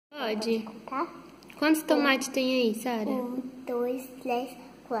pode. Tá? Quantos tomates tem aí, Sara? 1, 2, 3,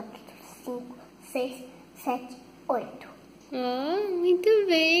 4, 5, 6, 7, 8. Oh, muito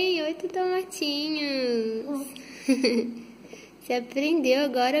bem, 8 tomatinhos. Você aprendeu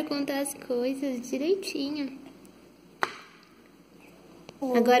agora a contar as coisas direitinho.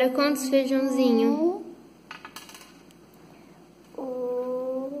 Agora quantos feijãozinhos? 1,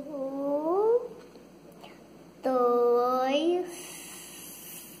 2,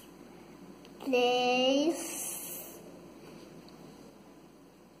 3,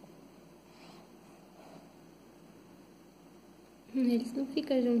 'Eles não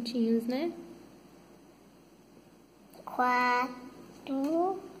ficam juntinhos, né?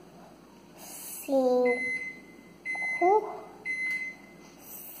 4, 5,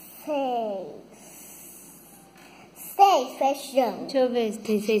 6. 6 feijão. Deixa eu ver se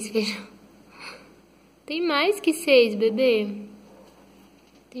tem 6 feijão. Tem mais que 6, bebê.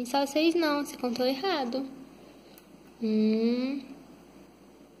 Tem só 6 não, você contou errado. 1,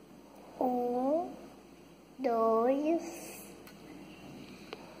 2,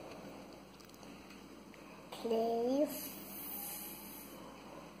 3,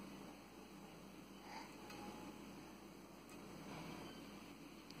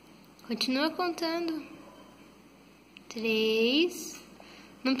 continua contando. 3.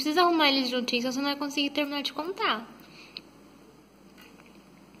 Não precisa arrumar eles juntinhos, senão você não vai conseguir terminar de contar.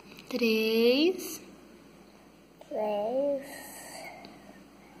 3,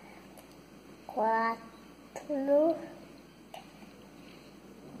 4,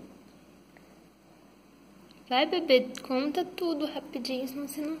 vai, bebê, conta tudo rapidinho, senão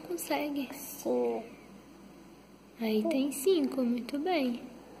você não consegue. 5. Aí tem 5, muito bem.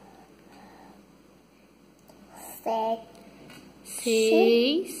 7,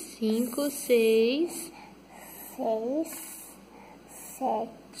 6, 5, 6.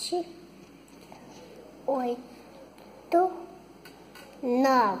 7, 8,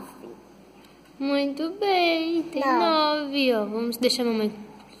 9. Muito bem, tem 9, ó. Vamos deixar a mamãe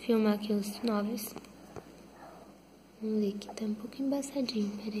filmar aqui os 9. Vamos ver que tá um pouco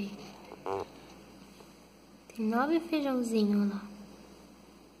embaçadinho, peraí. Tem 9 feijãozinhos lá.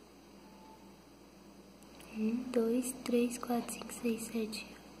 1, 2, 3, 4, 5, 6, 7.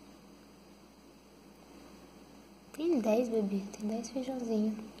 Tem 10, bebê. Tem 10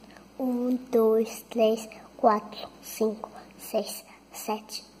 feijãozinhos. 1, 2, 3, 4, 5, 6,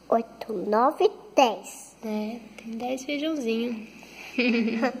 7, 8, 9, 10. É, tem 10 feijãozinhos.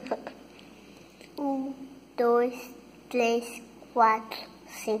 1, 2, 3, 4,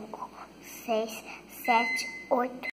 5, 6, 7, 8.